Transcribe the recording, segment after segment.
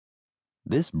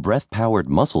This breath-powered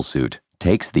muscle suit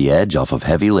takes the edge off of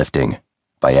heavy lifting.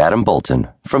 By Adam Bolton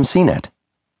from CNET.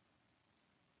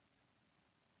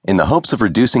 In the hopes of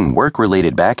reducing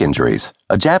work-related back injuries,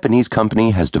 a Japanese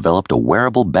company has developed a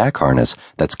wearable back harness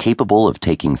that's capable of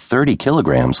taking 30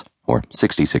 kilograms, or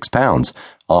 66 pounds,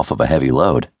 off of a heavy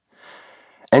load.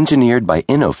 Engineered by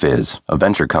InnoPhys, a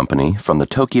venture company from the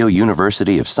Tokyo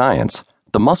University of Science,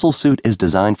 the muscle suit is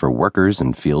designed for workers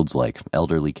in fields like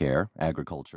elderly care, agriculture,